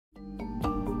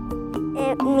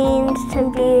It means to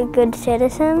be a good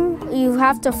citizen. You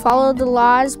have to follow the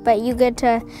laws, but you get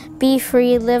to be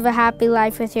free, live a happy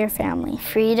life with your family.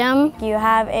 Freedom. You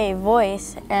have a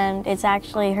voice and it's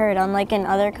actually heard, unlike in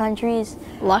other countries.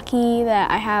 Lucky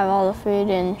that I have all the food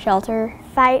and shelter.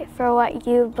 Fight for what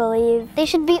you believe. They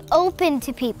should be open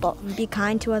to people. Be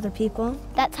kind to other people.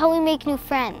 That's how we make new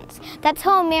friends. That's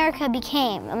how America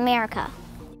became America.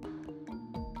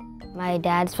 My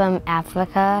dad's from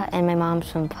Africa and my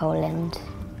mom's from Poland.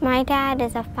 My dad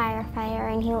is a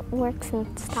firefighter and he works in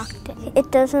Stockton. It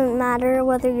doesn't matter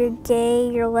whether you're gay,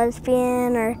 you're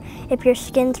lesbian, or if your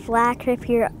skin's black, or if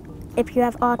you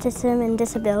have autism and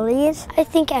disabilities. I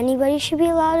think anybody should be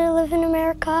allowed to live in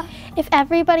America. If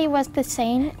everybody was the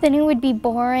same, then it would be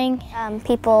boring.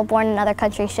 People born in other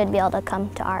countries should be able to come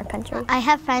to our country. I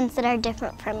have friends that are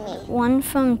different from me. One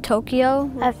from Tokyo,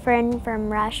 a friend from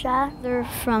Russia, they're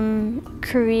from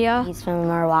Korea. He's from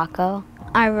Morocco.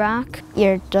 Iraq.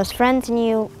 You're just friends and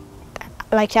you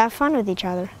like to have fun with each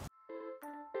other.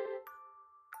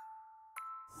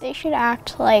 They should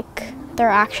act like their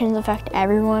actions affect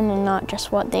everyone and not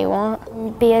just what they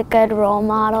want. Be a good role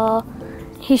model.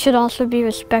 He should also be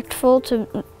respectful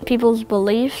to people's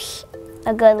beliefs.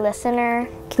 A good listener.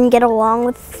 Can get along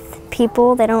with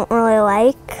people they don't really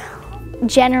like.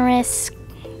 Generous,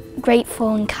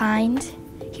 grateful, and kind.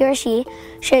 He or she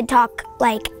should talk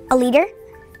like a leader,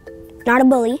 not a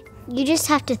bully. You just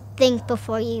have to think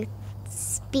before you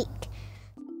speak.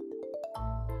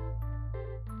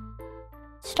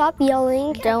 Stop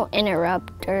yelling. Don't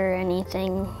interrupt or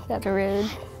anything that's rude.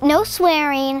 No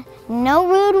swearing, no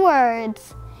rude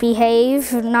words.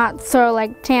 Behave, not throw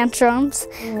like tantrums.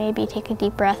 Maybe take a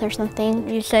deep breath or something.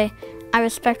 You say, I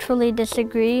respectfully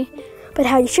disagree. But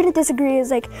how you shouldn't disagree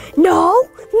is like, no,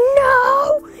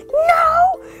 no,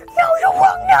 no, no, you're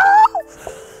wrong,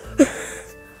 no.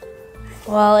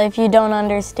 Well, if you don't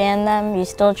understand them, you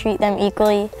still treat them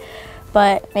equally,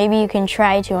 but maybe you can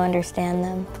try to understand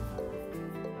them.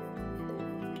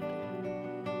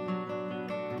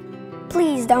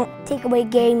 Please don't take away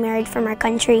gay marriage from our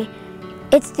country.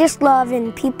 It's just love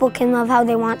and people can love how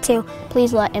they want to.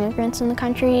 Please let immigrants in the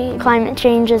country. Climate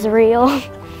change is real.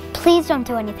 Please don't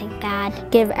do anything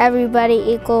bad. Give everybody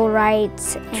equal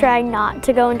rights. Try not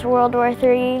to go into World War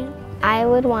III. I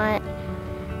would want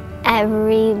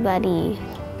everybody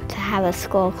to have a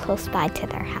school close by to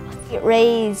their house.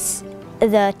 Raise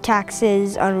the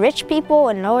taxes on rich people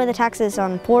and lower the taxes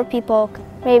on poor people.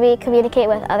 Maybe communicate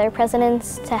with other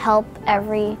presidents to help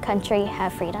every country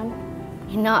have freedom.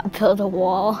 Not build a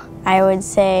wall. I would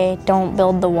say don't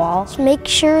build the wall. Make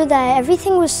sure that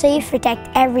everything was safe, protect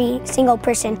every single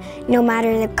person, no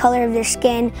matter the color of their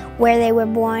skin, where they were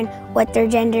born, what their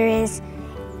gender is,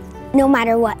 no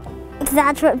matter what.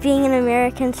 That's what being an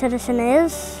American citizen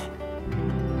is.